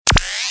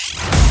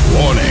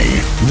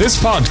This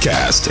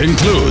podcast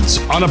includes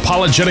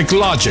unapologetic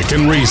logic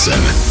and reason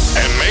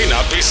and may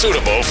not be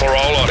suitable for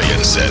all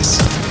audiences.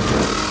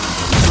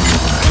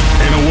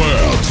 In a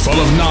world full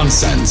of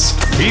nonsense,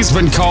 he's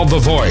been called the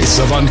voice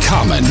of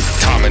uncommon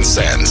common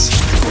sense.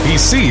 He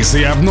sees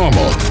the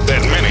abnormal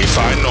that many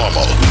find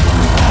normal.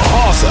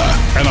 Author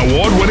and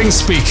award-winning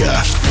speaker,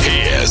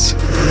 he is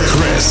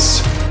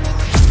Chris.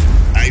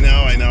 I know.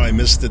 I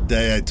missed the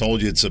day. I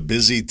told you it's a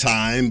busy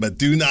time, but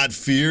do not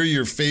fear.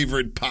 Your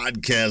favorite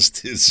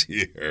podcast is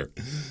here.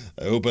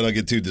 I hope I don't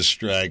get too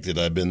distracted.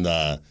 I've been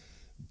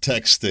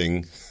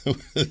texting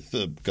with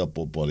a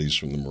couple buddies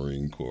from the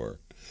Marine Corps.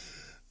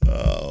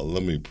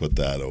 Let me put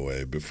that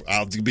away.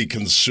 I'll be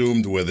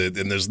consumed with it,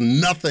 and there's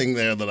nothing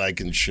there that I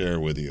can share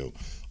with you.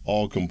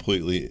 All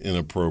completely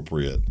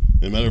inappropriate.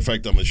 As a matter of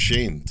fact, I'm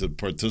ashamed to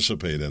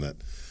participate in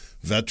it.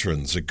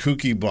 Veterans, a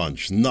kooky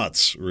bunch,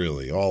 nuts,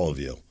 really, all of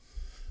you.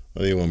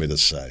 What do you want me to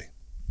say?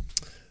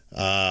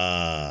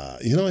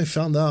 I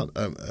found out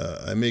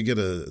I may get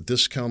a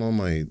discount on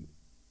my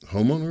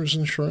homeowner's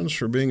insurance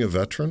for being a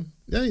veteran.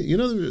 Yeah,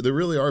 there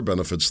really are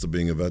benefits to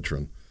being a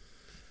veteran.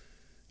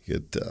 You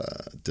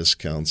get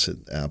discounts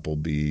at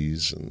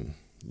Applebee's and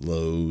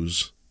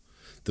Lowe's.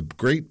 The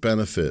great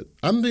benefit,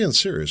 I'm being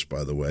serious,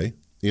 by the way,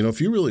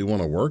 if you really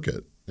want to work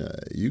it,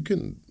 you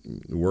can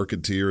work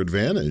it to your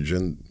advantage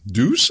and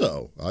do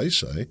so, I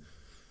say.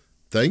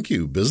 Thank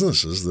you,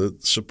 businesses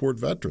that support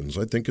veterans.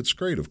 I think it's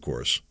great, of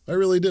course. I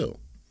really do.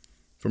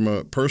 From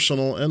a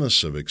personal and a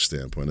civic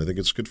standpoint, I think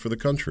it's good for the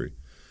country.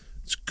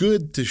 It's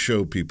good to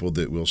show people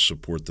that we'll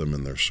support them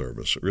in their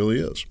service. It really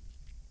is.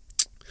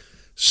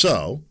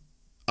 So,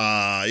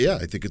 I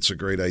think it's a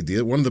great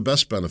idea. One of the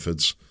best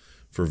benefits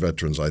for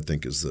veterans, I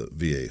think, is the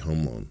VA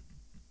home loan.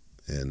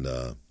 And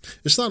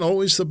it's not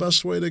always the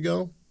best way to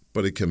go,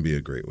 but it can be a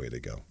great way to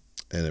go.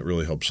 And it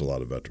really helps a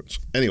lot of veterans.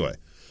 Anyway,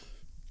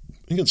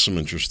 I got some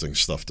interesting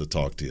stuff to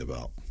talk to you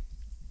about.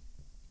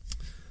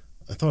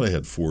 I thought I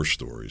had 4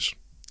 stories.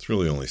 It's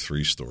really only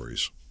 3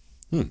 stories.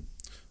 I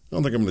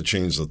don't think I'm going to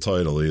change the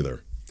title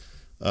either.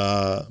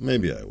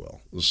 Maybe I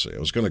will. Let's see. I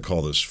was going to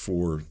call this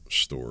 4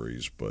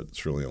 stories, but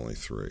it's really only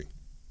 3.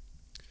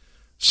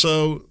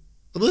 So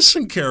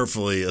listen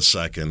carefully a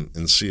second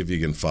and see if you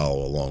can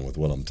follow along with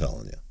what I'm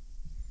telling you.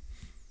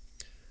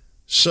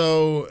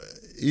 So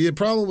you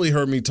probably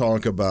heard me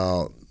talk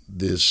about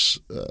this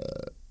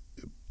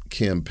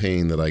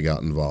campaign that I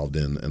got involved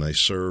in, and I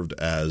served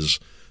as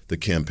the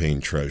campaign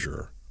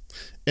treasurer.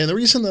 And the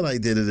reason that I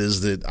did it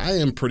is that I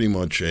am pretty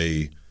much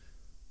a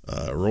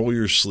roll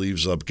your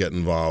sleeves up, get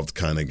involved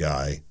kind of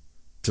guy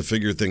to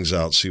figure things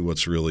out, see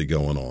what's really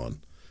going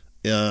on.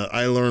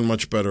 I learn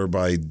much better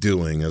by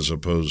doing as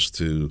opposed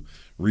to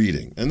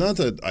reading. And not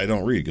that I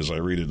don't read, because I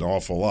read an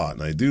awful lot,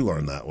 and I do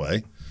learn that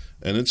way,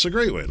 and it's a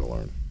great way to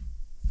learn.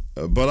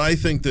 But I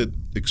think that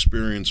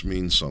experience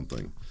means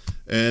something.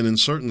 And in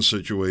certain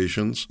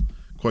situations,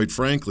 quite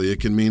frankly, it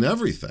can mean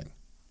everything.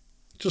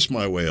 Just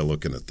my way of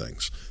looking at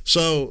things.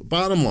 So,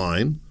 bottom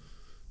line,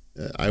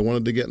 I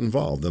wanted to get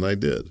involved, and I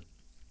did.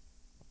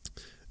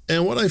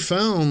 And what I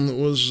found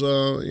was,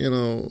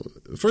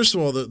 first of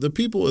all, the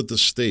people at the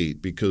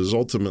state, because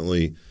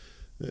ultimately,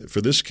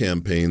 for this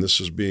campaign, this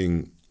is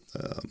being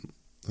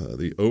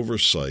the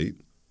oversight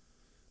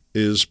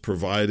is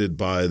provided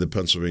by the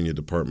Pennsylvania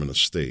Department of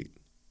State.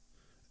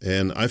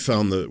 And I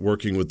found that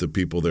working with the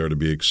people there to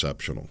be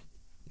exceptional,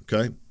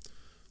 okay?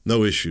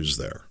 No issues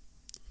there.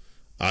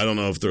 I don't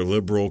know if they're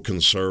liberal,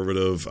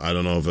 conservative. I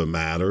don't know if it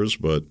matters,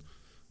 but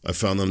I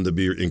found them to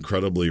be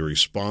incredibly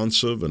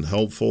responsive and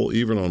helpful,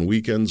 even on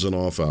weekends and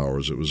off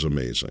hours. It was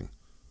amazing.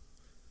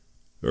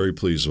 Very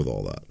pleased with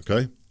all that,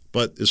 okay?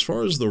 But as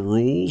far as the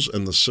rules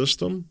and the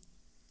system,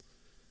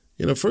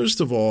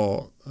 first of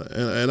all,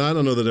 and I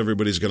don't know that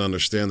everybody's going to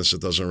understand this.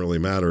 It doesn't really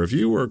matter. If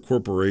you were a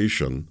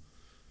corporation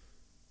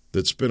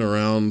that's been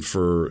around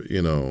for, I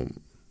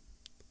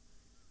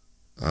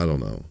don't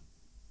know,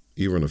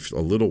 even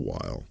a little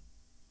while,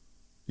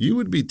 you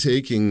would be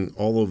taking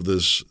all of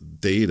this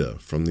data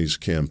from these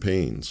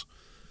campaigns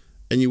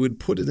and you would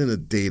put it in a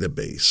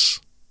database,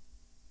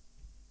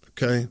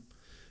 okay?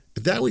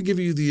 That would give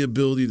you the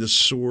ability to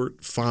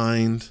sort,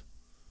 find,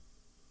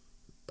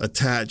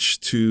 attach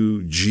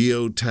to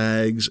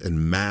geotags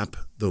and map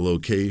the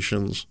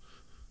locations.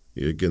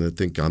 You're going to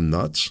think I'm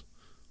nuts?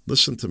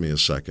 Listen to me a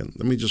second.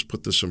 Let me just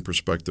put this in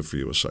perspective for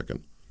you a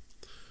second.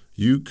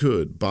 You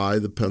could buy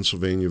the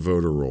Pennsylvania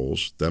voter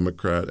rolls,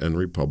 Democrat and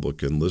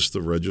Republican, list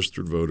of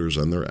registered voters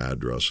and their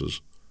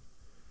addresses.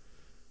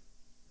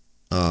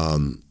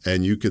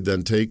 And you could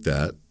then take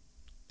that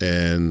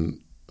and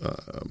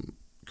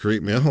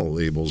create mail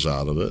labels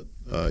out of it.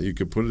 You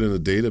could put it in a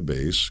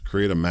database,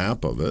 create a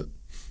map of it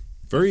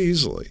very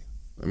easily.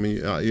 I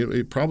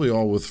mean, probably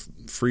all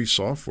with free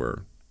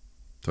software,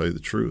 to tell you the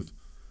truth.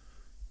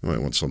 You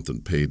might want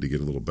something paid to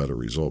get a little better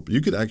result. But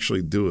you could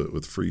actually do it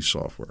with free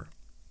software.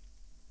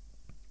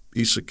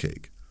 Piece of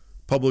cake.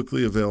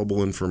 Publicly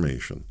available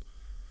information.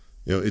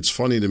 It's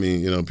funny to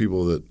me,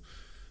 people that,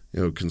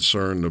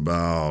 concerned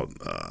about,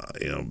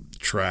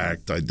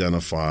 tracked,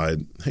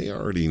 identified. They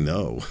already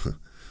know.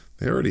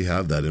 They already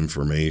have that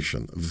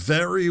information.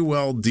 Very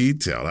well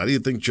detailed. How do you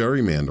think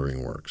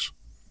gerrymandering works?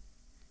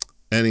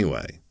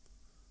 Anyway,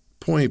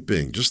 point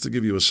being, just to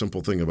give you a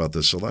simple thing about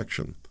this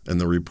election and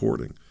the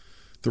reporting.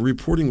 The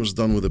reporting was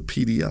done with a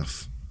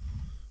PDF,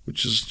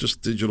 which is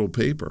just digital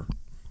paper.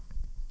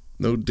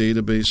 No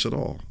database at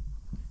all.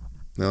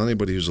 Now,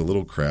 anybody who's a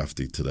little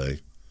crafty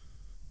today,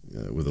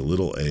 with a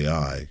little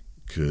AI,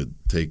 could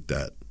take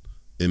that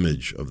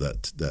image of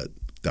that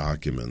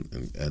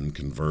document and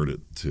convert it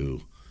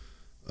to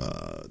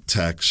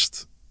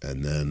text,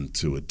 and then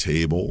to a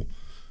table,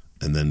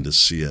 and then to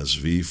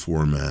CSV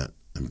format,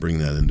 and bring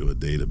that into a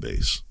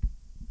database.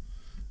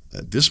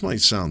 This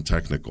might sound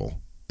technical,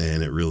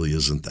 and it really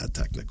isn't that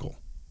technical.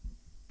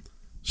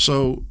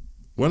 So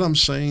what I'm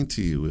saying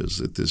to you is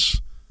that this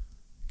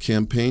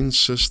campaign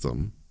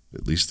system,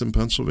 at least in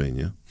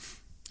Pennsylvania,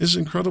 is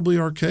incredibly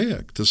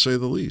archaic, to say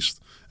the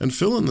least. And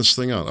filling this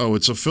thing out,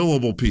 it's a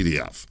fillable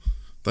PDF.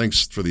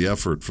 Thanks for the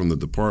effort from the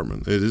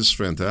department. It is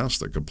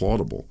fantastic,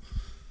 applaudable.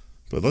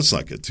 But let's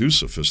not get too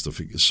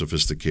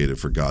sophisticated,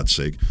 for God's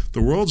sake.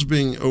 The world's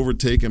being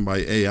overtaken by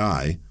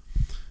AI,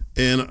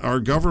 and our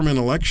government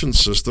election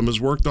system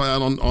is worked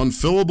out on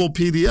fillable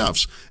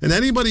PDFs. And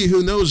anybody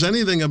who knows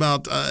anything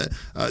about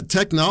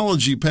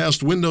technology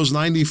past Windows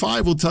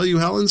 95 will tell you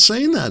how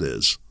insane that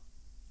is.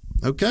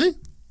 Okay?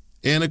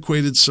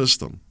 Antiquated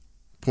system.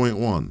 Point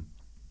one.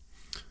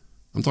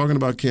 I'm talking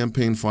about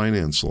campaign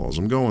finance laws.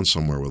 I'm going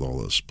somewhere with all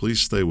this.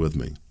 Please stay with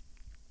me.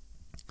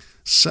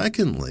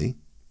 Secondly,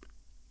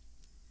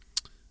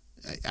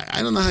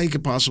 I don't know how you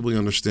could possibly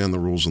understand the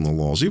rules and the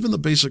laws. Even the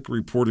basic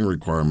reporting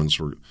requirements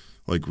were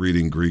like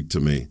reading Greek to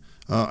me.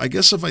 I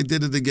guess if I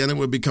did it again, it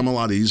would become a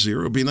lot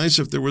easier. It would be nice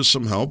if there was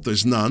some help.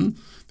 There's none.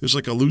 There's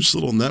like a loose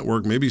little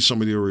network. Maybe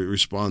somebody will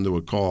respond to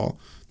a call.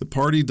 The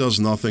party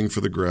does nothing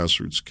for the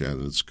grassroots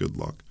candidates. Good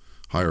luck.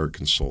 Hire a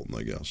consultant,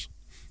 I guess.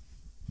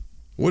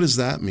 What does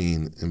that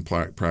mean in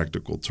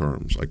practical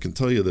terms? I can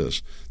tell you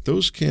this.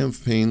 Those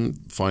campaign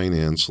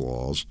finance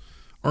laws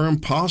are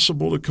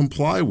impossible to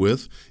comply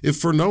with, if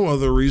for no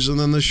other reason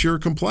than the sheer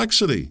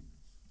complexity.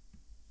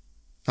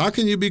 How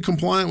can you be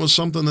compliant with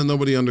something that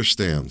nobody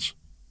understands?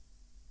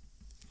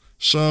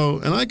 So,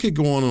 and I could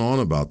go on and on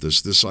about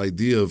this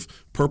idea of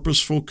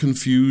purposeful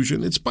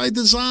confusion. It's by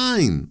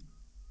design.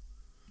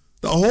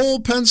 The whole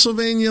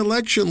Pennsylvania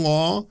election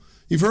law,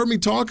 you've heard me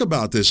talk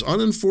about this,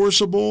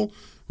 unenforceable,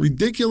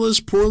 ridiculous,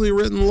 poorly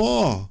written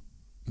law.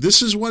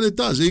 This is what it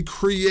does. It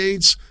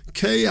creates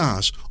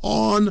chaos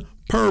on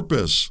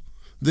purpose.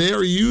 They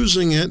are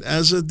using it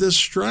as a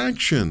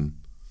distraction.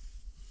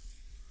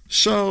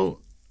 So,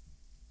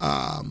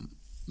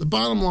 the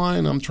bottom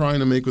line I'm trying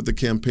to make with the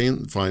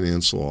campaign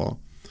finance law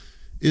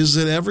is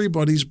that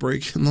everybody's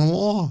breaking the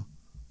law.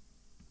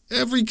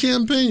 Every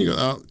campaign, you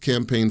go,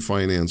 campaign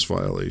finance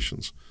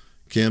violations.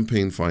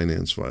 Campaign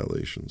finance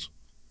violations.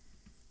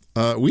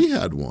 We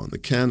had one, the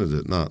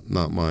candidate, not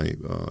my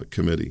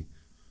committee,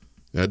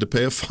 had to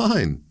pay a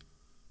fine.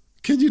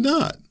 Kid you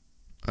not.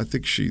 I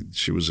think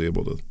she was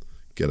able to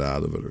get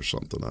out of it or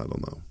something. I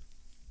don't know.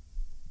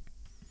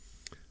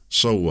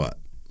 So what?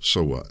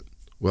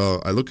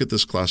 Well, I look at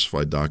this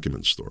classified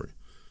document story.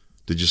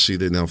 Did you see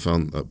they now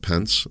found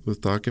Pence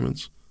with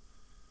documents?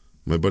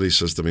 My buddy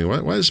says to me,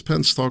 why is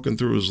Pence talking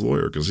through his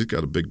lawyer? Because he's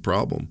got a big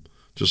problem,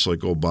 just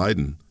like old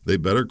Biden. They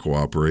better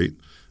cooperate,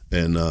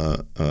 and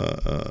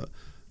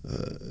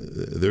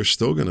they're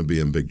still going to be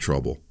in big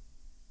trouble.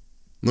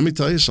 Let me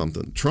tell you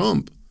something.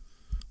 Trump,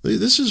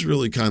 this is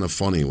really kind of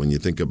funny when you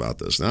think about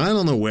this. Now, I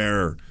don't know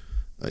where,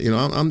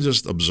 I'm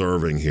just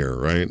observing here,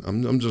 right?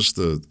 I'm just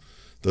the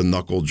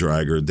knuckle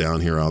dragger down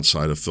here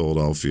outside of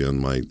Philadelphia in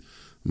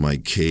my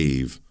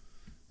cave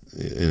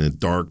in a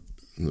dark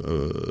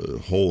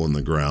hole in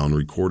the ground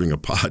recording a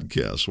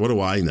podcast. What do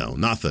I know?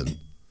 Nothing.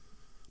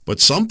 But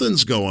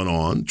something's going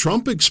on.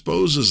 Trump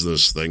exposes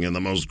this thing in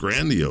the most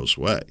grandiose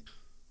way.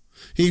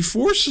 He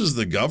forces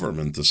the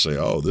government to say,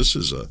 this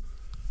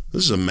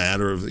is a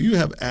matter of, you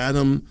have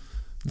Adam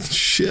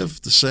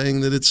Schiff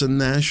saying that it's a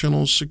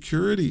national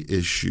security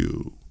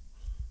issue.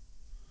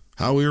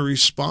 How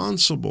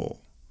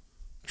irresponsible.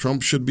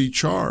 Trump should be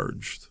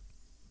charged.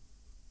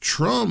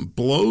 Trump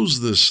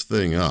blows this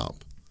thing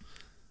up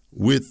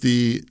with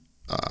the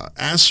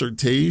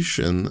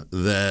assertion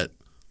that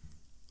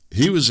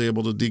he was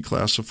able to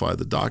declassify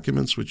the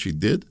documents, which he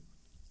did,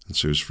 and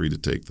so he was free to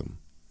take them.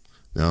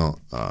 Now,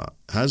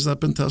 has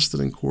that been tested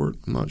in court?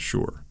 I'm not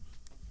sure.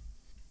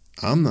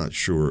 I'm not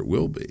sure it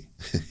will be.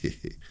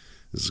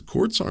 The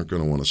courts aren't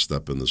going to want to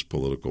step in this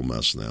political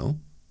mess now.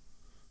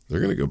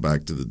 They're going to go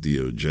back to the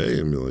DOJ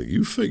and be like,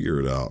 you figure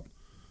it out.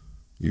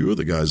 You were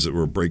the guys that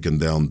were breaking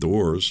down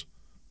doors,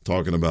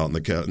 talking about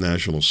the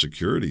national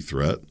security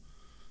threat,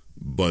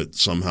 but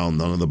somehow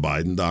none of the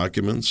Biden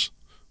documents,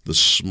 the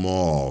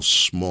small,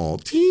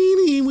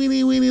 teeny,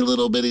 weeny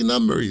little bitty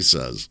number, he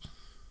says.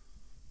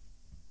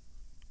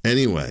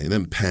 Anyway, and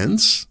then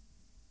Pence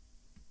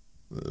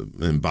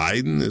and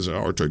Biden is,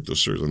 take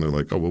this seriously. And they're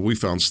like, we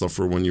found stuff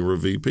for when you were a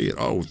VP.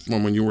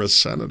 From when you were a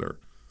senator.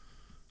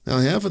 Now,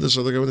 half of this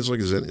other government is like,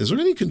 is there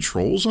any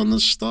controls on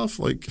this stuff?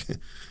 Like,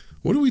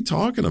 What are we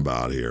talking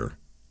about here?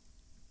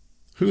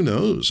 Who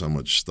knows how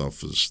much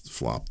stuff is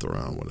flopped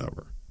around,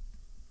 whatever.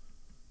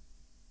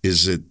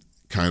 Is it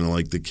kind of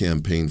like the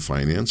campaign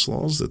finance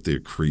laws that they're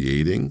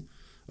creating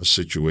a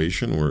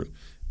situation where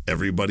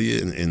everybody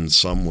in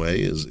some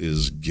way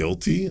is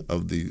guilty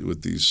of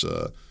with these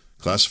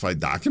classified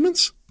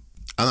documents?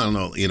 I don't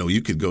know.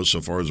 You could go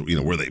so far as,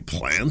 were they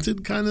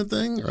planted kind of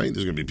thing, right?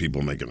 There's going to be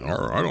people making,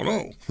 I don't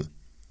know.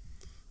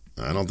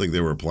 I don't think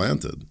they were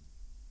planted.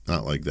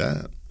 Not like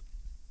that.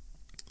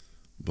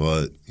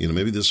 But,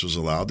 maybe this was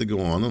allowed to go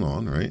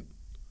on, right?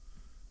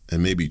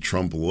 And maybe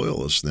Trump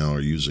loyalists now are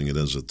using it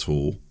as a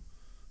tool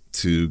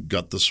to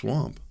gut the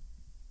swamp.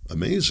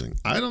 Amazing.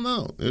 I don't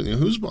know.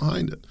 Who's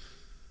behind it?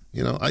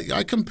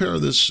 I compare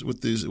this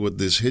with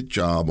this hit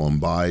job on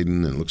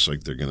Biden, and it looks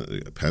like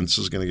Pence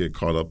is going to get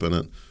caught up in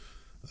it.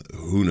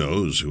 Who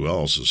knows who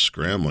else is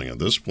scrambling at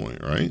this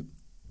point, right?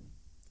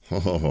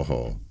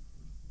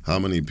 How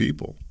many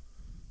people?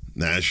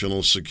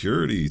 National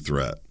security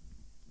threat.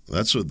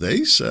 That's what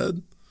they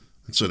said.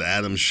 That's what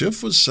Adam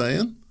Schiff was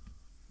saying.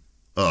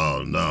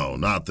 Oh, no,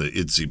 not the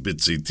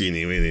itsy-bitsy,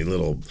 teeny-weeny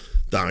little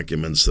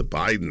documents that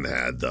Biden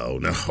had, though.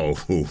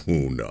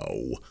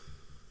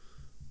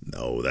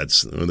 No,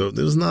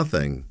 there's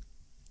nothing.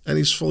 And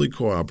he's fully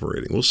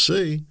cooperating. We'll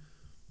see.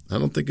 I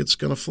don't think it's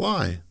going to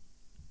fly.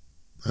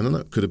 I don't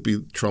know. Could it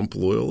be Trump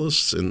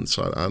loyalists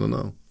inside? I don't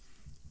know.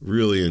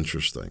 Really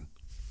interesting.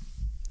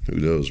 Who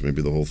knows?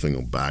 Maybe the whole thing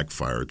will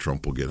backfire.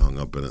 Trump will get hung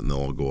up in it and they'll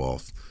all go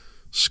off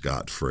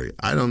scot-free.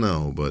 I don't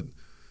know, but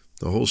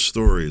the whole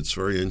story, it's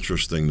very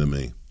interesting to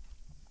me.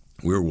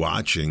 We're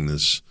watching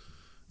these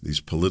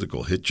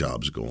political hit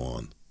jobs go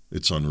on.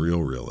 It's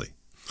unreal, really.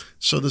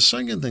 So the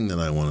second thing that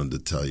I wanted to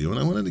tell you, and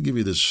I wanted to give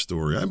you this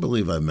story. I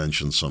believe I've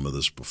mentioned some of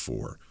this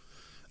before,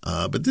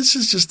 but this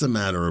is just a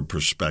matter of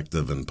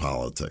perspective in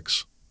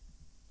politics.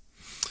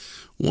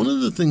 One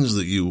of the things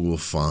that you will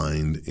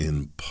find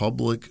in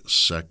public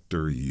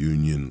sector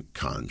union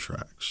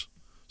contracts,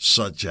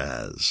 such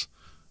as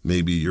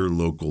maybe your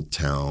local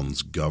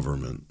town's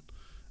government,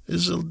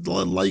 is a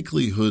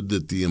likelihood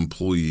that the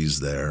employees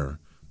there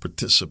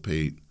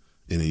participate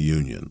in a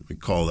union. We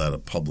call that a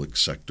public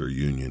sector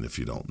union if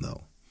you don't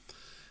know.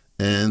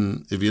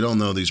 And if you don't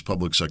know, these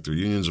public sector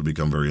unions have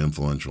become very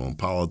influential in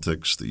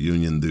politics. The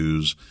union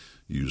dues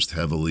used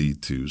heavily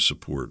to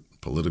support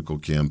political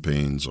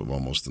campaigns of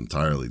almost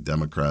entirely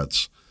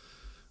Democrats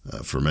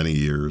for many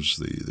years.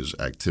 There's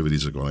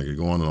activities that I could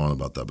go on and on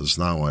about that, but it's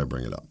not why I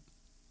bring it up.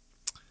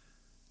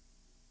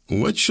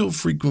 What you'll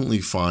frequently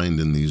find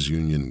in these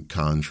union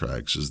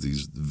contracts is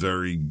these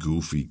very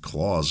goofy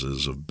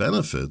clauses of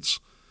benefits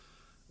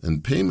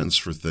and payments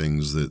for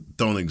things that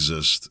don't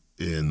exist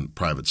in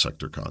private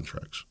sector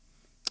contracts.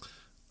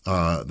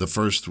 The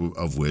first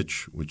of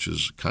which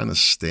is kind of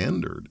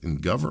standard in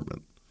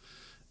government,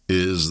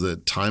 is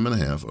that time and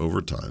a half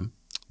overtime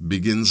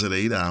begins at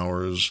 8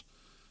 hours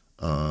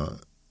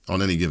on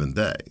any given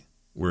day,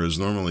 whereas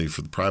normally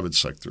for the private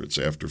sector it's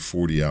after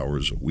 40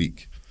 hours a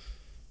week.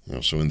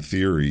 So in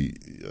theory,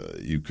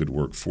 you could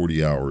work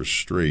 40 hours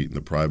straight in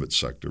the private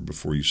sector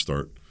before you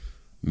start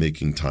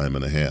making time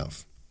and a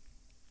half.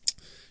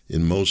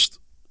 In most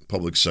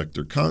public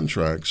sector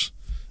contracts,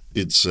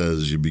 it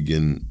says you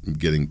begin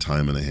getting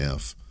time and a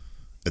half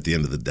at the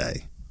end of the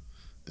day.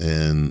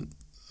 And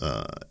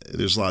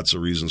there's lots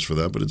of reasons for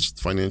that, but it's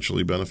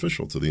financially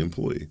beneficial to the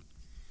employee.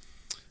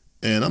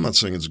 And I'm not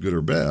saying it's good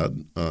or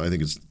bad. I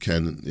think it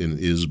can and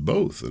is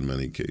both in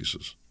many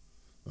cases.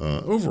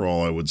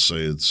 Overall, I would say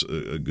it's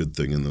a good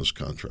thing in those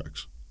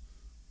contracts,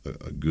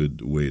 a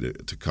good way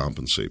to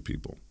compensate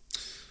people.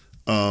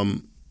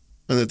 And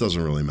it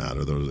doesn't really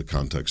matter, though, the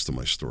context of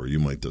my story. You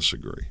might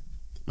disagree.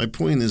 My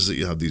point is that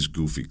you have these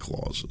goofy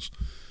clauses.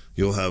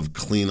 You'll have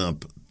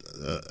cleanup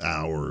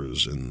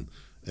hours and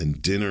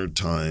dinner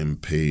time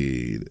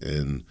paid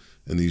and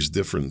these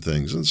different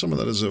things. And some of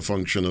that is a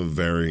function of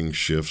varying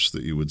shifts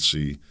that you would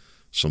see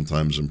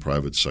sometimes in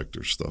private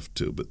sector stuff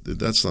too. But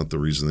that's not the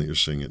reason that you're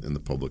seeing it in the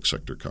public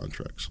sector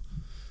contracts.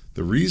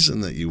 The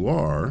reason that you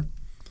are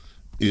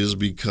is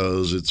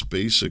because it's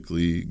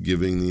basically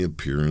giving the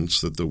appearance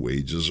that the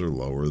wages are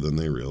lower than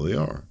they really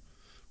are,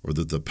 or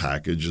that the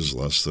package is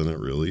less than it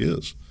really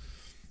is.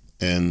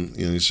 And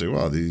you say,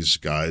 well, these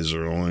guys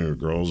or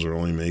girls are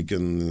only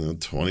making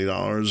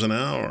 $20 an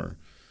hour.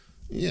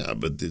 Yeah,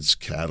 but it's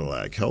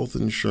Cadillac health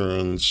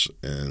insurance,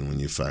 and when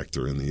you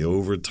factor in the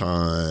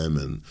overtime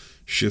and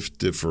shift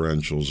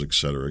differentials, et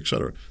cetera, et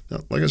cetera. Now,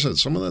 like I said,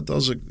 some of that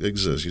does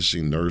exist. You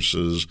see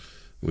nurses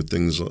with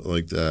things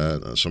like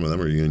that. Some of them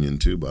are union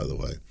too, by the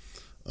way.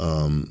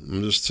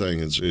 I'm just saying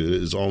it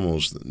is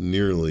almost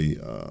nearly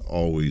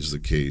always the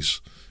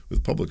case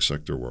with public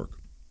sector work.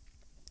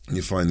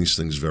 You find these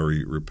things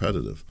very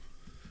repetitive.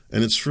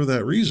 And it's for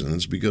that reason.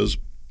 It's because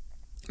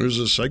there's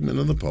a segment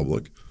of the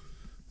public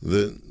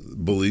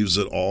that believes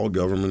that all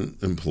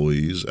government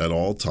employees at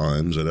all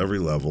times, at every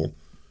level,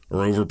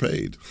 are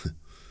overpaid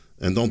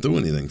and don't do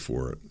anything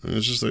for it. And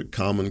it's just a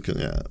common,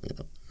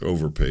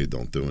 overpaid,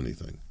 don't do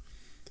anything.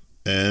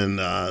 And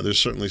there's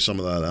certainly some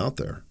of that out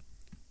there.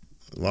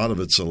 A lot of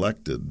it's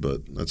elected,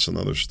 but that's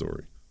another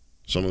story.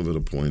 Some of it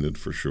appointed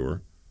for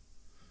sure.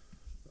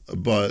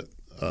 But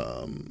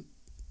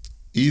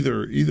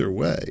either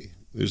way,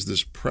 there's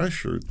this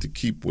pressure to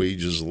keep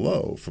wages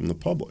low from the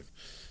public.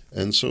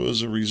 And so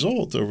as a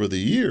result, over the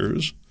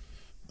years,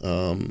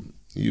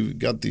 you've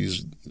got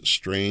these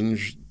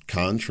strange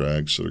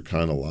contracts that are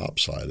kind of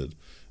lopsided.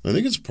 And I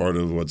think it's part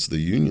of what the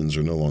unions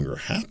are no longer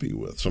happy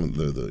with. Some of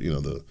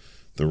the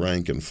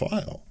rank and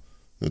file.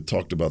 I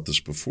talked about this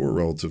before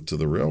relative to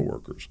the rail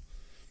workers.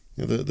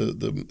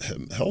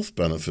 The health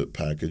benefit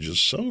package is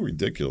so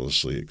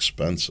ridiculously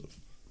expensive.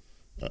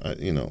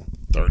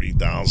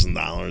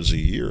 $30,000 a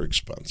year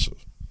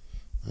expensive.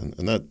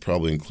 And that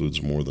probably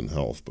includes more than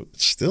health, but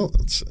still,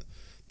 it's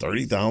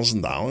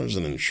 $30,000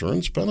 in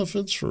insurance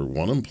benefits for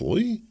one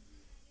employee.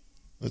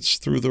 That's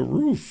through the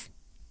roof.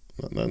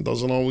 And that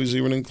doesn't always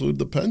even include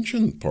the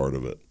pension part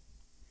of it.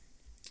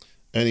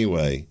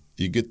 Anyway,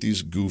 you get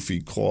these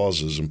goofy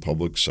clauses in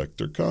public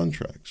sector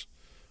contracts.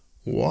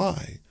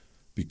 Why?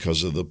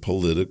 Because of the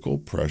political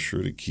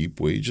pressure to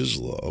keep wages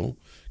low,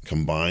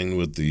 combined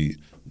with the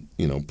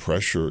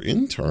pressure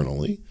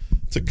internally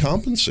to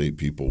compensate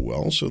people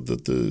well so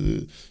that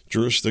the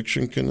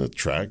jurisdiction can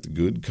attract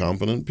good,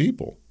 competent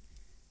people.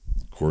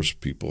 Of course,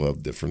 people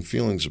have different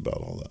feelings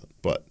about all that.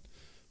 But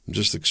I'm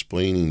just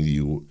explaining to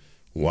you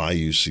why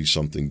you see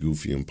something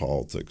goofy in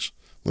politics.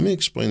 Let me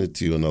explain it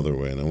to you another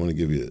way, and I want to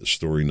give you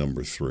story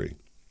number 3.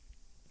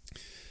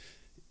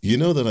 You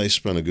know that I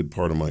spent a good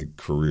part of my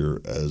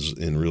career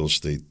in real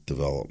estate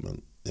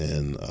development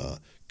and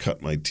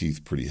cut my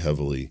teeth pretty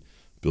heavily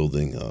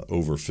building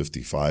over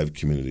 55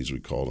 communities, we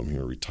call them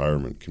here,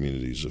 retirement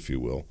communities, if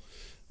you will,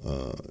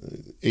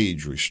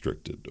 age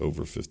restricted,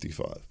 over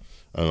 55.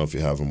 I don't know if you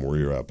have them where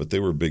you're at, but they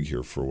were big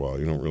here for a while.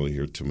 You don't really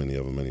hear too many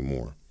of them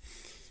anymore.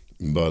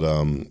 But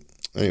anyway,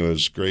 it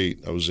was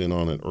great. I was in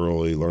on it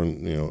early,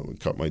 learned,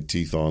 cut my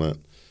teeth on it,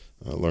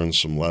 learned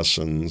some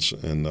lessons,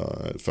 and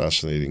a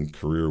fascinating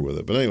career with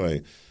it. But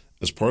anyway,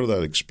 as part of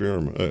that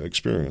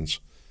experience,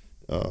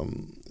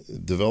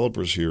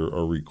 developers here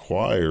are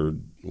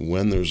required,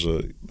 when there's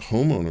a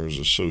homeowners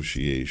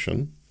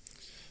association,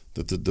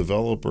 that the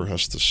developer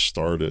has to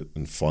start it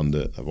and fund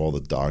it, have all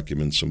the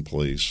documents in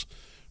place,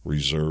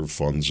 reserve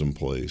funds in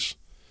place.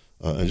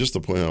 And just to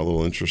point out a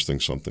little interesting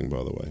something,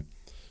 by the way,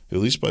 at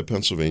least by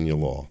Pennsylvania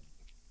law,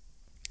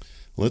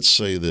 let's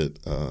say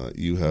that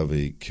you have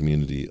a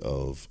community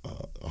of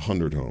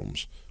 100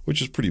 homes,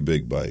 which is pretty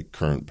big by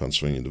current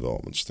Pennsylvania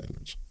development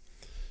standards.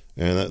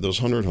 And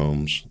those 100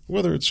 homes,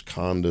 whether it's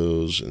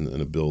condos in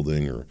a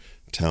building or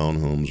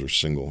townhomes or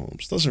single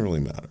homes, doesn't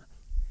really matter.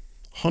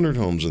 100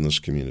 homes in this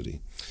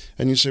community.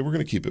 And you say, we're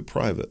going to keep it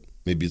private.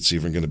 Maybe it's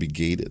even going to be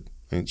gated.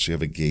 Right? So you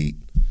have a gate.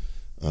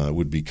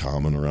 Would be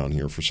common around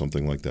here for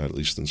something like that, at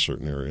least in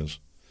certain areas.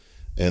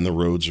 And the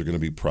roads are going to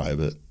be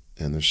private,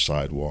 and there's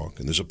sidewalk,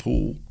 and there's a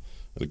pool,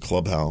 and a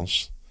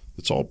clubhouse.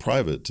 It's all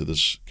private to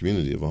this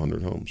community of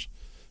 100 homes.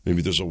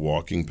 Maybe there's a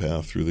walking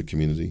path through the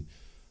community.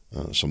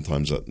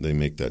 Sometimes they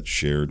make that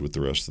shared with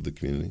the rest of the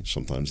community.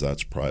 Sometimes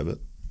that's private.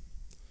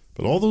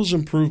 But all those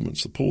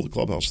improvements, the pool, the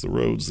clubhouse, the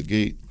roads, the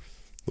gate,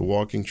 the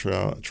walking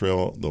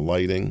trail, the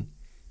lighting,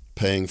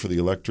 paying for the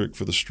electric,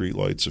 for the street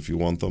lights if you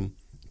want them.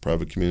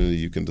 Private community,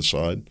 you can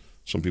decide.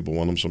 Some people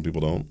want them, some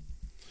people don't.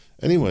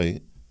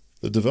 Anyway,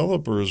 the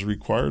developer is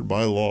required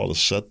by law to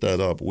set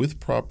that up with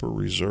proper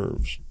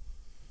reserves,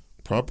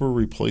 proper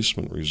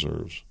replacement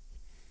reserves,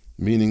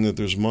 meaning that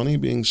there's money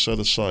being set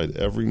aside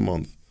every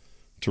month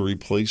to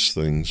replace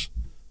things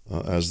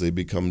as they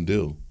become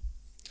due.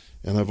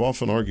 And I've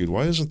often argued,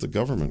 why isn't the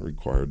government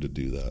required to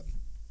do that?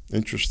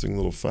 Interesting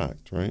little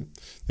fact, right?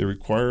 They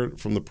require it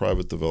from the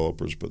private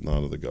developers, but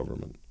not of the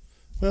government.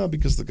 Well,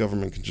 because the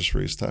government can just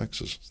raise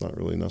taxes. It's not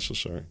really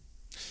necessary.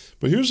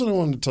 But here's what I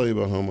wanted to tell you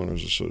about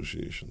homeowners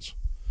associations.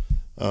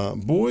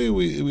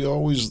 We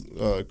always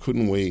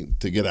couldn't wait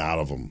to get out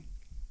of them.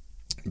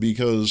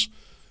 Because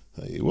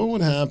what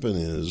would happen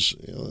is,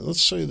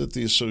 let's say that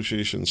the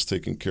association's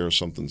taking care of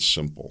something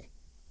simple,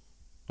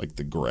 like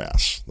the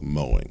grass, the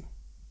mowing.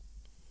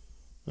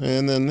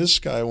 And then this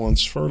guy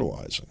wants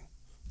fertilizing.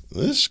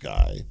 This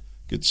guy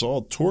gets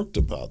all torqued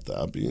about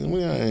that. Am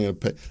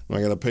I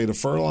going to pay to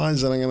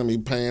fertilize, and I'm going to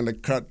be paying to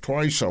cut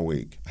twice a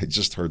week? I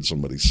just heard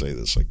somebody say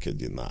this. I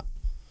kid you not.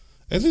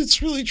 And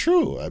it's really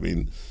true. I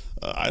mean,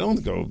 I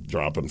don't go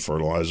dropping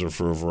fertilizer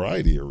for a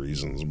variety of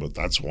reasons, but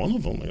that's one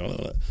of them.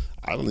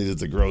 I don't need it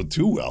to grow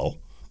too well.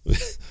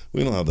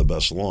 We don't have the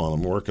best lawn.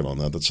 I'm working on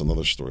that. That's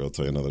another story I'll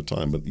tell you another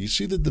time. But you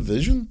see the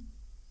division?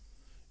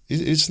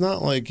 It's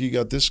not like you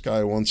got this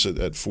guy wants it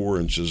at 4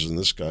 inches and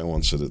this guy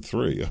wants it at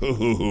 3.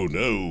 Oh,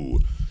 no.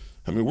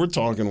 I mean, we're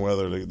talking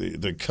whether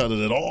to cut it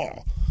at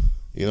all.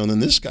 And then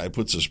this guy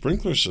puts a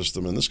sprinkler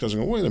system in. This guy's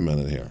going, wait a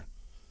minute here.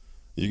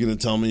 You're going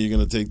to tell me you're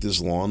going to take this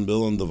lawn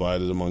bill and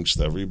divide it amongst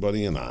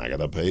everybody, and I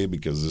got to pay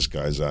because this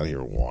guy's out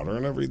here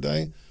watering every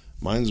day?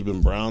 Mine's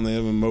been brown. They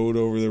haven't mowed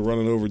over. They're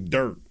running over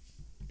dirt.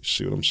 You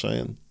see what I'm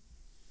saying?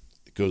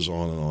 It goes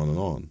on and on and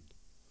on.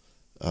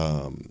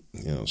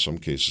 In some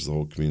cases, the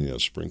whole community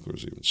has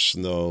sprinklers. Even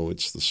snow,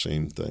 it's the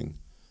same thing.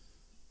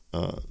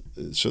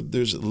 So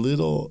there's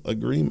little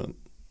agreement.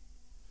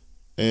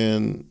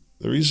 And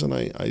the reason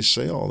I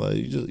say all that,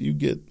 you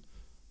get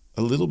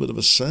a little bit of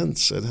a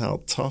sense at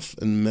how tough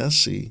and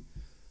messy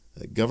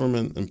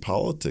government and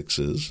politics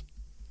is.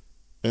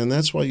 And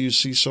that's why you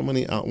see so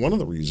many one of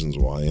the reasons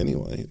why,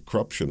 anyway,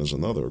 corruption is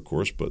another, of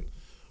course, but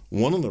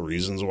one of the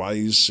reasons why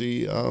you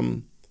see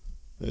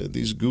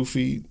these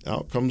goofy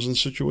outcomes and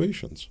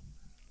situations.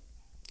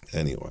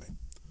 Anyway,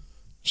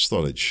 just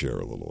thought I'd share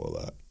a little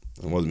of that.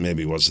 And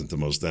maybe it wasn't the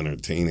most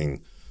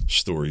entertaining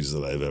stories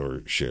that I've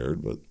ever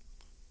shared, but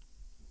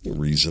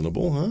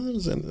reasonable, huh? It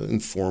was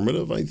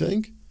informative, I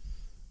think.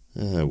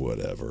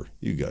 Whatever.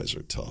 You guys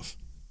are tough.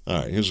 All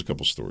right, here's a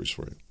couple stories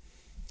for you.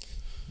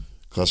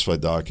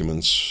 Classified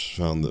documents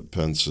found that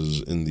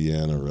Pence's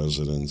Indiana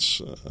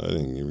residence, I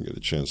didn't even get a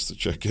chance to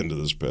check into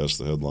this past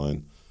the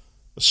headline,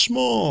 a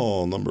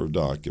small number of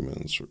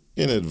documents were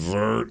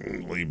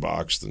inadvertently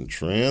boxed and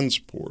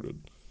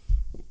transported.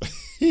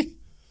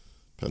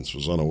 Pence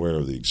was unaware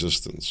of the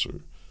existence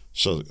or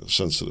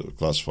sensitive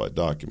classified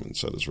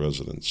documents at his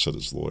residence, said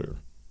his lawyer.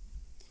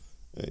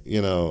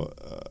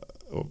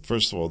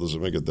 First of all, does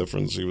it make a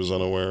difference he was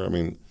unaware? I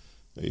mean,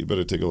 you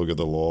better take a look at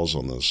the laws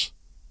on this.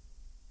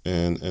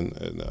 And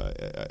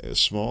a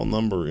small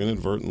number,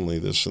 inadvertently,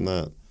 this and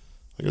that.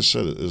 Like I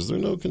said, is there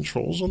no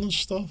controls on this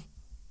stuff?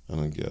 I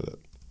don't get it.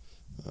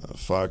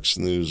 Fox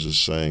News is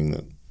saying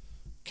that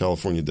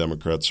California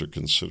Democrats are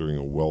considering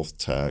a wealth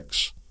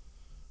tax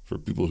for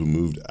people who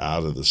moved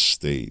out of the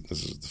state.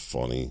 This is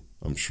funny.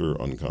 I'm sure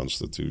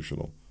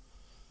unconstitutional.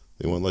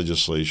 They want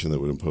legislation that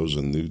would impose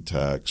a new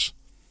tax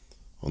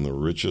on the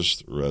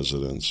richest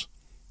residents,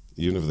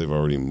 even if they've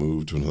already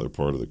moved to another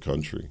part of the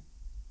country.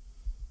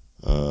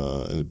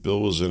 And a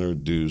bill was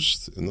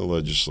introduced in the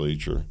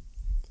legislature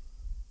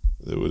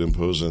that would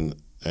impose an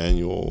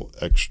annual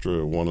extra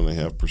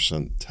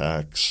 1.5%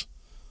 tax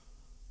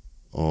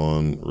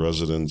on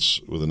residents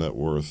with a net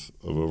worth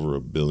of over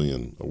 $1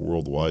 billion, a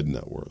worldwide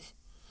net worth.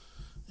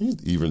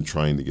 Even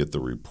trying to get the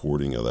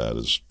reporting of that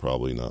is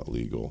probably not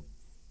legal.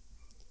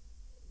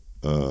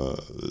 I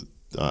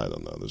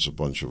don't know. There's a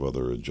bunch of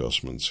other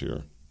adjustments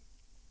here.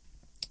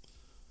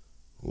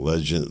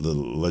 The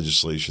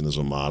legislation is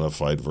a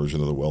modified version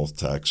of the wealth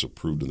tax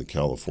approved in the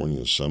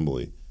California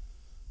Assembly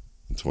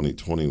in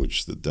 2020,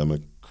 which the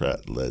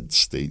Democrat-led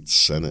state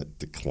Senate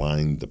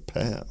declined to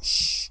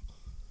pass.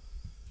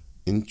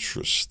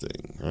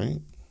 Interesting,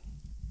 right?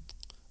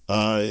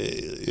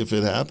 If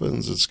it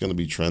happens, it's going to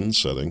be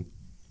trend-setting.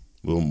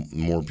 Will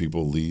more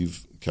people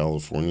leave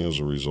California as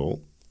a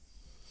result?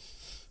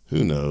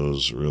 Who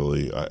knows,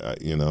 really?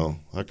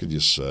 How could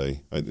you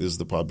say? Is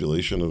the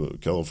population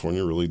of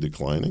California really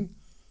declining?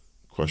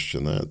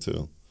 Question that,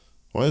 too.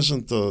 Why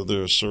isn't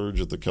there a surge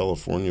at the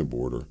California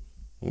border?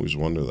 Always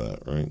wonder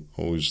that, right?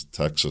 Always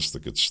Texas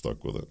that gets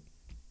stuck with it.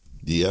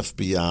 The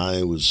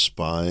FBI was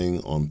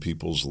spying on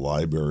people's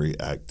library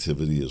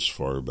activity as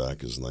far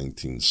back as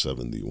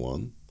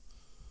 1971,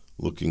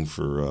 looking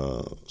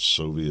for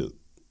Soviet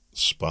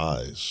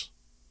spies.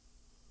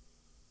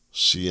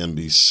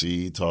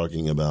 CNBC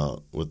talking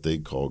about what they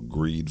call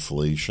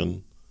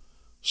greedflation,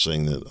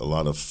 saying that a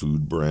lot of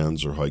food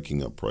brands are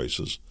hiking up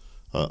prices.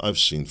 I've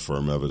seen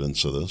firm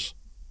evidence of this.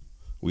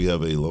 We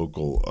have a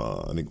local,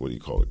 I think, what do you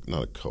call it?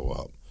 Not a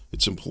co-op.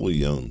 It's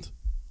employee-owned.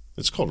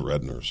 It's called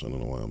Redner's. I don't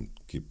know why I'm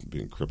keep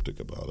being cryptic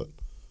about it.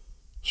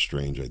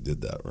 Strange I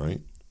did that,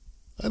 right?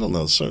 I don't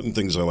know. Certain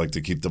things I like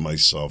to keep to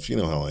myself. You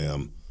know how I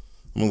am.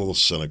 I'm a little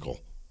cynical.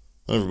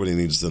 Everybody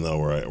needs to know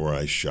where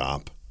I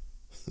shop.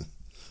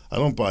 I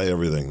don't buy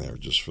everything there,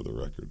 just for the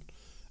record.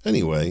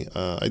 Anyway,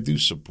 I do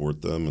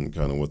support them and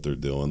kind of what they're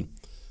doing.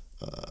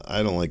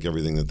 I don't like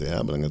everything that they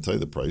have, but I'm going to tell you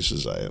the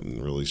prices. I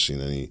haven't really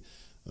seen any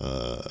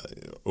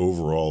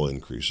overall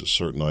increases,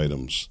 certain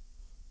items,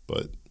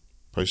 but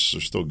prices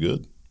are still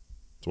good.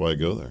 That's why I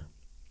go there.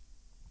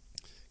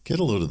 Get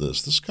a load of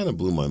this. This kind of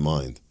blew my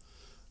mind.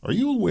 Are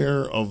you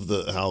aware of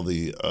how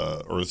the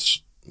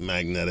Earth's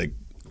magnetic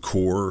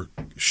core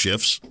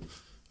shifts?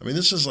 I mean,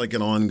 this is like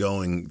an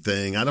ongoing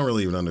thing. I don't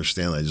really even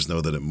understand. I just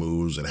know that it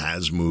moves. It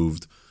has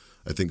moved,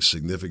 I think,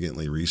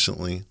 significantly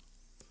recently.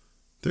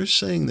 They're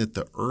saying that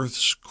the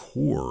Earth's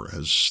core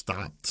has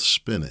stopped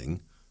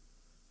spinning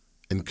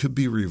and could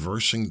be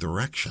reversing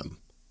direction.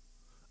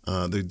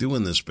 They're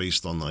doing this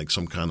based on like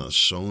some kind of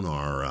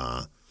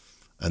sonar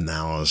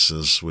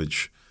analysis,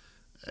 which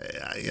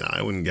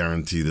I wouldn't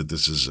guarantee that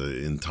this is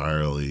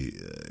entirely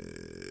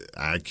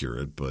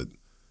accurate, but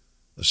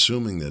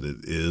assuming that it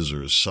is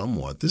or is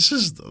somewhat, this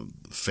is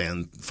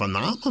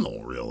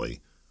phenomenal,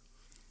 really.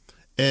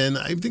 And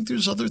I think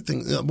there's other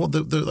things. Well,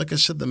 like I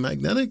said, the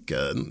magnetic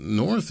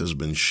north has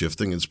been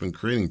shifting. It's been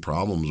creating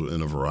problems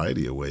in a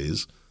variety of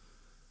ways.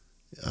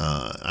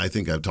 I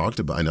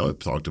know I've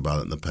talked about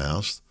it in the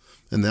past.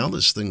 And now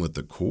this thing with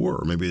the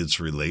core, maybe it's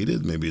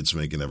related. Maybe it's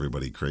making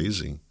everybody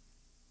crazy.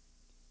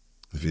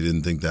 If you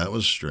didn't think that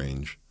was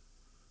strange,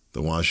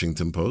 the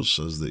Washington Post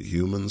says that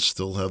humans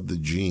still have the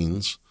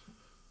genes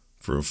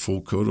for a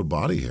full coat of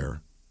body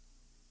hair.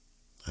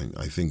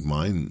 I think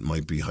mine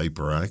might be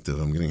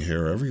hyperactive. I'm getting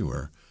hair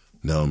everywhere.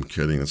 No, I'm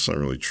kidding. That's not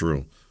really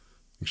true.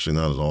 Actually,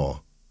 not at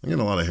all. I get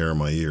a lot of hair in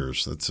my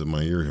ears.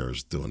 My ear hair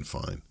is doing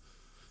fine.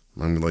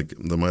 I'm like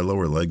my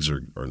lower legs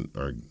are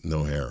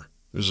no hair.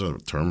 There's a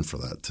term for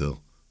that too,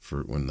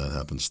 for when that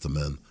happens to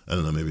men. I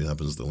don't know. Maybe it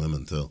happens to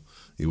women too.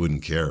 You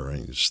wouldn't care, right?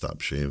 You just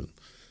stop shaving.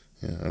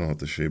 Yeah, I don't have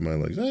to shave my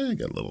legs. I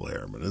got a little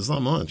hair, but it's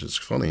not much. It's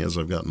funny as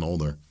I've gotten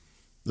older.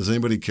 Does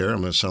anybody care?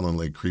 I'm sounding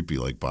like creepy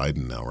like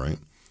Biden now, right?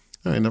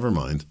 All right, never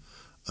mind.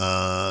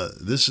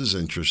 This is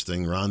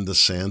interesting. Ron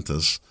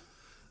DeSantis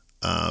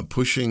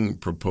pushing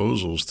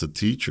proposals to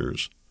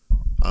teachers.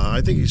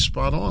 I think he's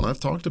spot on. I've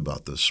talked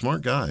about this.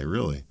 Smart guy,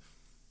 really.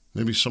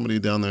 Maybe somebody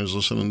down there is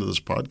listening to this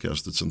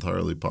podcast. It's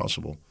entirely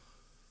possible.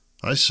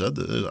 I said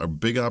that a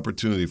big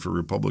opportunity for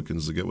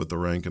Republicans to get with the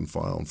rank and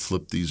file and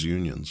flip these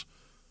unions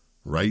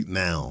right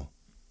now.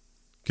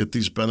 Get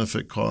these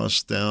benefit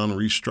costs down,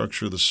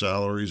 restructure the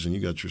salaries, and you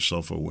got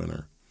yourself a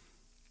winner.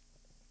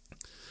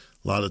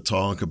 A lot of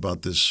talk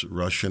about this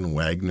Russian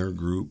Wagner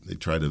group. They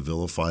try to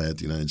vilify it.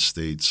 The United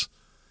States,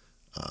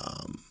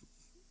 I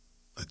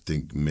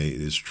think,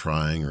 is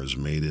trying or has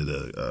made it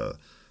a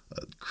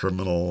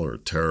criminal or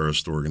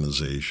terrorist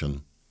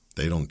organization.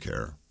 They don't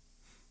care.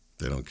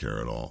 They don't care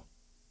at all.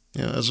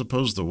 Yeah, as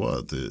opposed to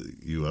what? The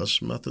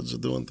U.S. methods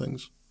of doing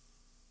things?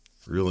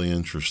 Really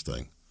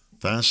interesting.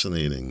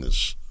 Fascinating,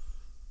 this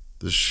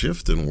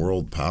shift in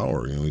world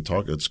power. We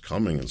talk, it's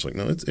coming. It's like,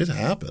 no, it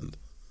happened.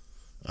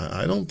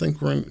 I don't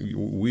think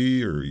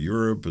we or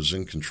Europe is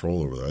in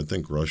control over that. I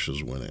think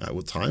Russia's winning.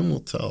 Time will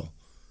tell.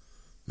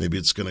 Maybe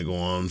it's going to go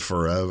on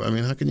forever. I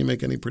mean, how can you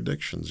make any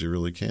predictions? You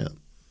really can't.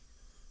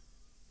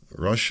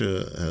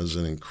 Russia has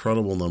an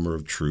incredible number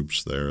of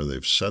troops there.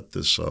 They've set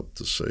this up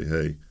to say,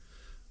 hey,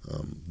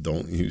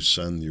 don't you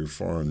send your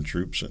foreign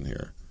troops in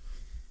here.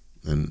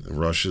 And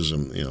Russia's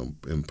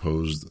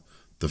imposed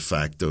de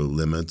facto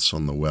limits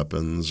on the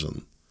weapons,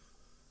 and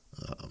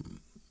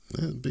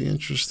it'd be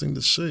interesting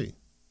to see.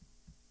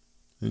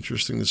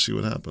 Interesting to see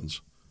what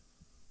happens.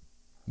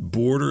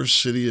 Border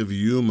city of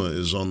Yuma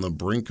is on the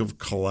brink of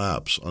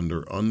collapse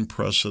under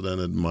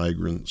unprecedented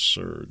migrant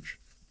surge.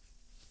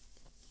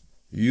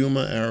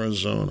 Yuma,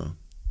 Arizona.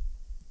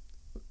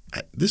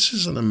 This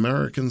is an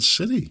American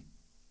city.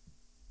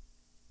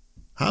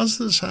 How's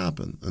this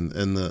happen?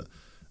 And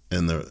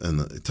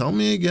tell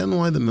me again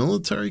why the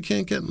military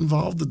can't get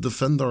involved to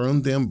defend our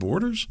own damn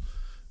borders?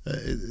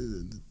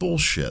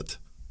 Bullshit.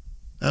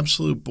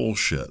 Absolute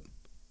bullshit.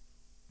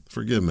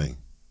 Forgive me.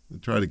 I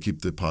try to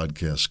keep the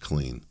podcast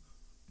clean.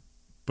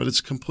 But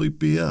it's complete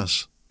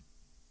BS.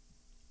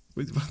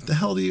 What the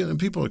hell do you... And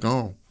people are like,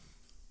 oh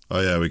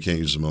yeah, we can't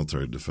use the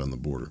military to defend the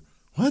border.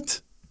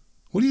 What?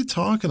 What are you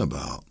talking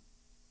about?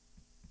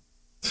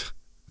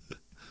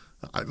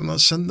 I don't know,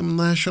 send the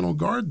National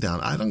Guard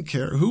down. I don't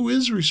care. Who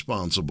is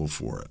responsible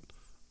for it?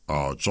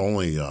 Oh, it's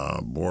only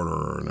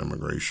border and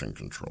immigration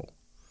control.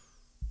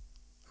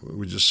 Are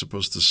we just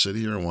supposed to sit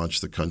here and watch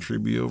the country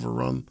be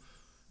overrun?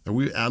 Are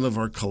we out of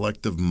our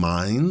collective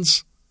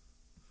minds?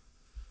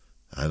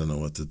 I don't know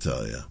what to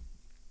tell you.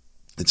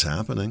 It's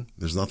happening.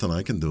 There's nothing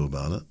I can do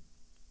about it.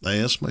 I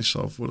ask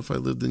myself, what if I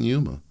lived in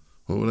Yuma?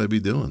 What would I be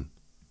doing?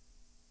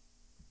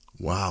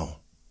 Wow.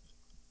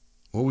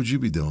 What would you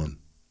be doing?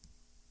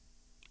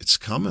 It's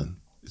coming.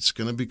 It's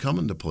going to be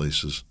coming to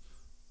places.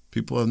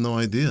 People have no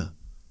idea.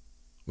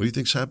 What do you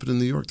think's happened in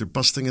New York? They're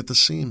busting at the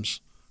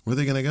seams. Where are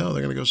they going to go?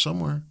 They're going to go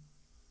somewhere.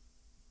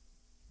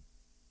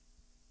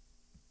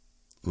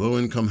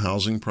 Low-income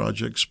housing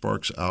project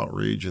sparks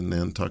outrage in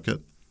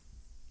Nantucket.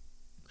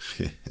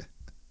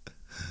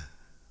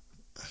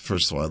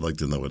 First of all, I'd like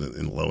to know what a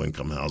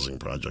low-income housing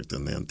project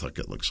in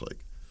Nantucket looks like.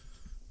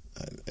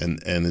 And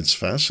it's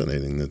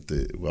fascinating that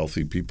the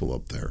wealthy people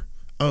up there.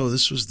 Oh,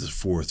 this was the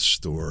fourth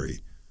story.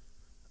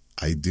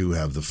 I do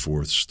have the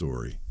fourth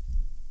story.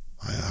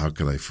 How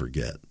could I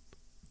forget?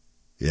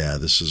 Yeah,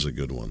 this is a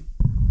good one.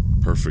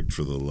 Perfect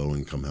for the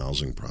low-income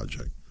housing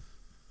project.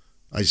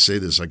 I say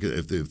this,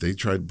 if they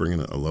tried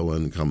bringing a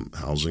low-income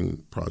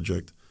housing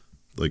project,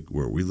 like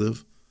where we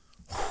live,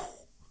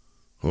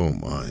 oh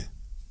my,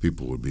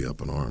 people would be up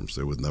in arms.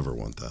 They would never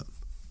want that.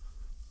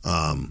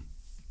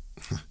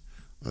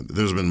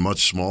 There's been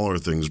much smaller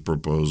things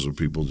proposed that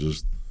people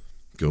just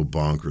go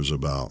bonkers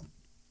about.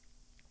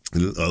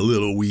 A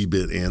little wee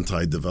bit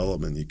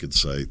anti-development, you could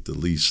say, at the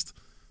least.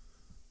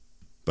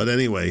 But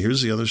anyway,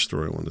 here's the other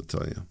story I wanted to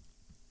tell you.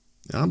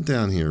 I'm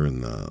down here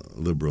in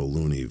liberal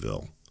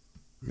Looneyville.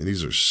 I mean,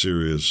 these are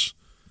serious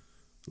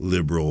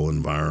liberal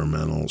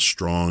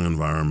strong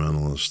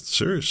environmentalists.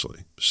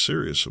 Seriously,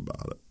 serious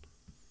about it.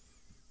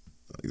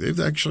 They've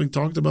actually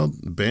talked about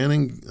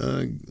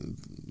banning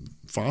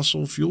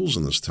fossil fuels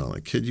in this town. I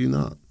kid you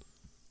not.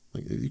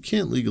 You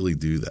can't legally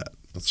do that.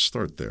 Let's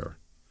start there.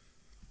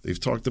 They've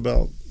talked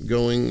about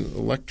going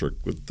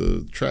electric with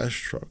the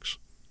trash trucks.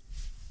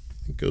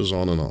 It goes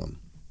on and on.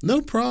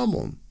 No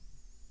problem.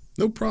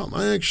 No problem.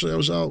 I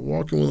was out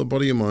walking with a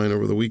buddy of mine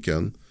over the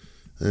weekend,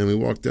 and we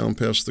walked down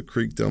past the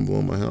creek down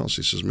below my house.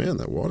 He says, man,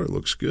 that water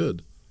looks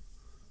good.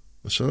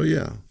 I said, oh,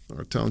 yeah,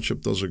 our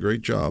township does a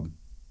great job.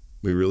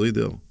 We really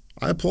do.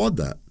 I applaud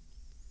that.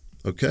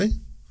 Okay?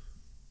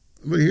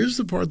 But here's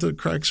the part that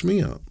cracks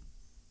me up.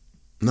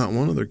 Not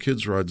one of their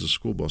kids rides the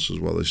school buses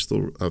while they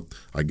still,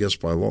 I guess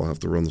by law, have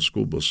to run the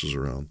school buses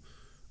around.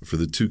 For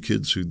the 2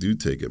 kids who do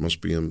take it, must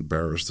be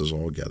embarrassed as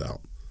all get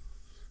out.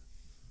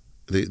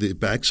 It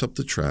backs up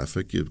the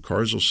traffic.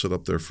 Cars will sit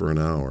up there for an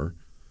hour,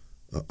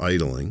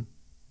 idling.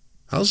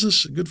 How's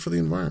this good for the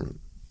environment?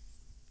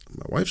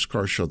 My wife's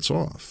car shuts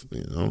off.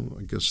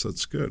 I guess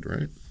that's good,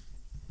 right?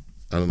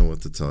 I don't know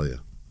what to tell you.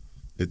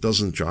 It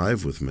doesn't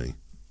jive with me.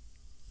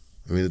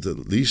 I mean, at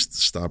least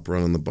stop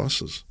running the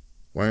buses.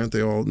 Why aren't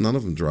they all, none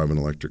of them driving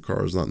electric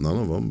cars? Not none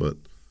of them, but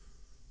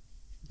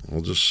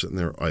all just sitting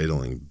there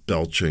idling,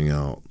 belching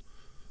out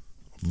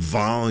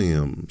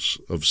volumes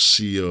of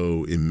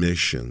CO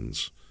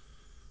emissions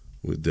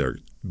with their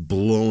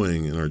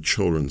blowing in our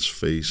children's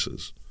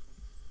faces.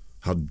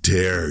 How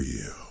dare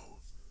you?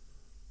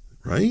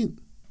 Right?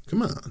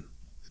 Come on.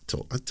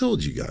 I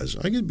told you guys,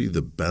 I could be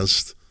the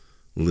best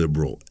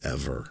liberal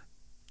ever.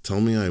 Tell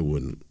me I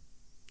wouldn't.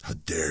 How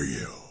dare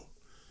you?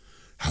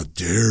 How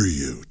dare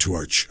you to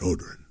our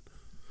children,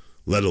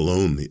 let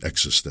alone the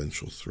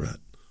existential threat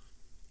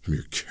from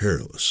your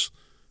careless,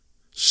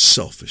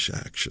 selfish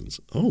actions.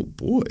 Oh,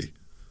 boy.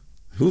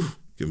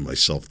 Giving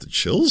myself the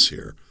chills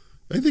here.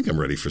 I think I'm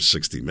ready for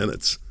 60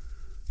 Minutes.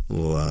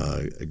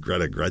 Little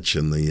Greta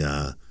Gretchen,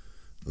 the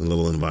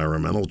little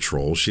environmental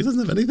troll. She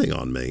doesn't have anything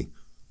on me.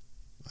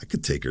 I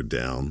could take her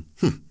down.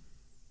 It'd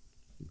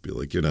be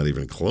like you're not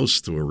even close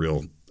to a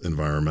real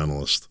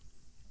environmentalist.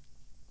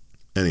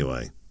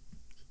 Anyway,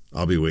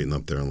 I'll be waiting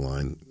up there in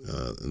line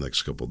the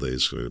next couple of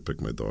days to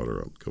pick my daughter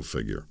up. Go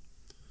figure.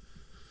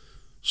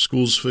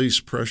 Schools face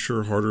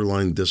pressure, harder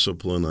line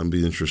discipline. I'd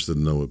be interested to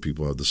know what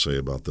people have to say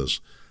about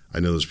this. I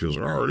know there's people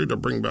say, I need to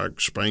bring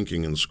back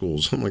spanking in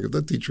schools. I'm like, if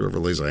that teacher ever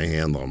lays a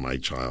hand on my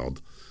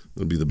child,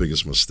 it'll be the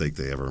biggest mistake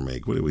they ever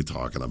make. What are we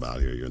talking about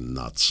here? You're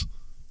nuts.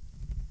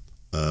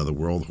 The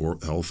World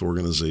Health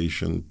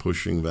Organization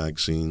pushing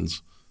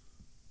vaccines.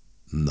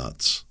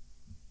 Nuts.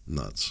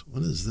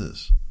 What is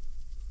this?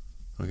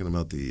 Talking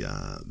about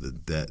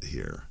the debt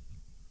here.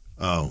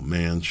 Oh,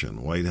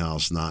 Manchin, White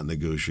House not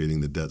negotiating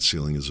the debt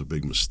ceiling is a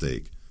big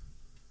mistake.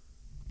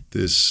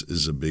 This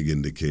is a big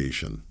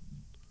indication.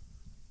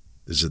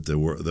 Is it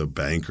the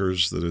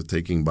bankers that are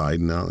taking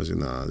Biden out? They say,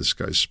 nah, this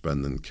guy's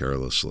spending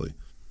carelessly.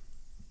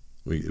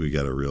 We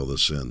got to reel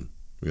this in.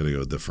 We got to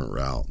go a different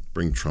route.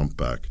 Bring Trump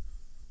back.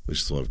 We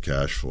still have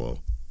cash flow,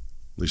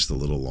 at least a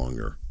little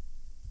longer.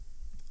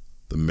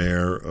 The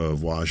mayor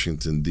of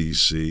Washington,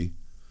 D.C.,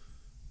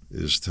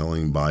 is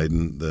telling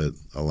Biden that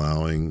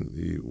allowing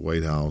the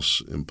White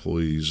House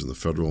employees and the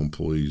federal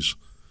employees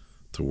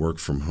to work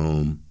from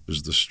home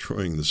is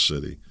destroying the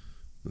city.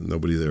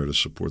 Nobody there to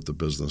support the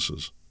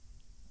businesses.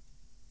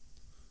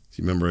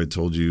 Do you remember I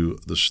told you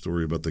the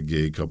story about the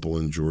gay couple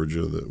in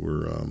Georgia that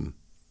were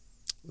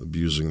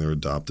abusing their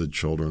adopted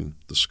children?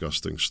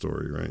 Disgusting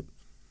story, right?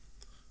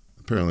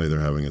 Apparently they're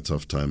having a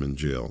tough time in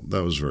jail.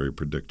 That was very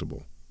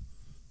predictable.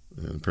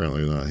 And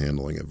apparently they're not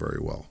handling it very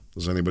well.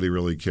 Does anybody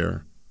really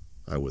care?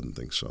 I wouldn't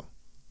think so.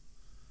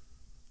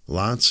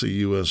 Lots of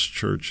U.S.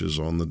 churches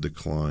on the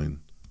decline.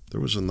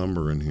 There was a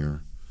number in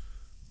here.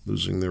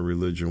 Losing their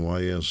religion. Why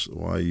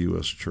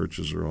U.S.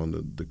 churches are on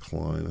the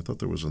decline. I thought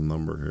there was a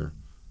number here.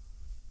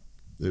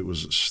 It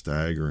was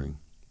staggering.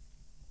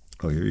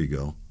 Oh, here you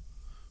go.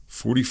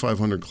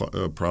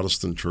 4,500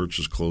 Protestant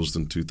churches closed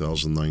in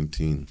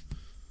 2019.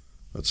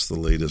 That's the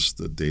latest.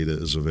 The data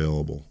is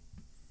available.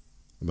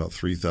 About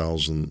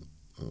 3,000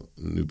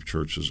 new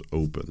churches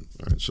open.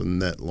 All right, so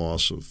net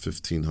loss of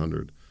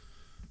 1,500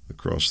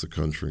 across the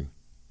country.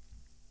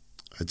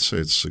 I'd say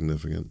it's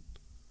significant.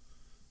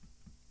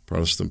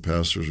 Protestant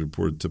pastors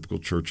reported typical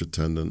church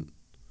attendance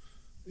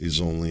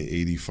is only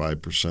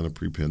 85% of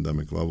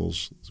pre-pandemic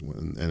levels,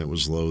 and it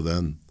was low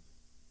then.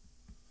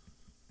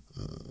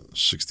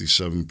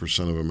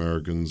 67% of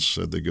Americans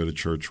said they go to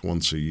church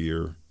once a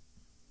year,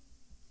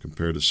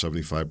 compared to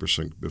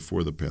 75%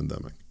 before the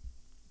pandemic.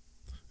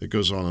 It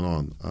goes on and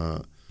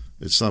on.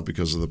 It's not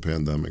because of the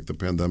pandemic. The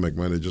pandemic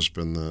might have just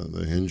been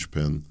the hinge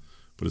pin,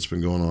 but it's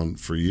been going on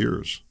for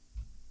years,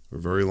 for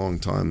a very long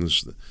time.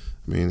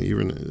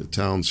 Even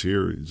towns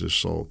here, you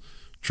just saw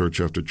church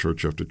after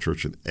church after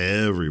church, and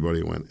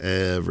everybody went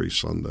every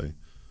Sunday.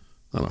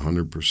 Not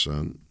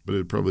 100%, but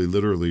it probably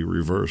literally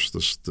reversed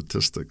the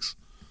statistics.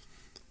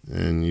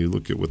 And you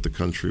look at what the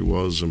country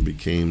was and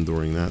became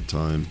during that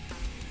time,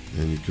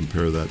 and you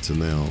compare that to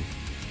now,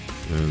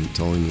 and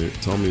tell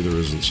me there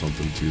isn't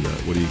something to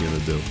that. What are you going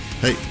to do?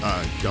 Hey,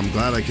 I'm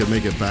glad I could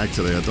make it back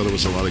today. I thought it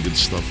was a lot of good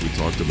stuff we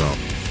talked about.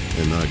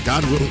 And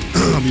God willing,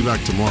 I'll be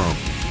back tomorrow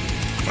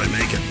if I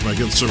make it, if I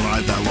can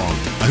survive that long.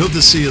 I hope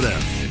to see you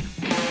there.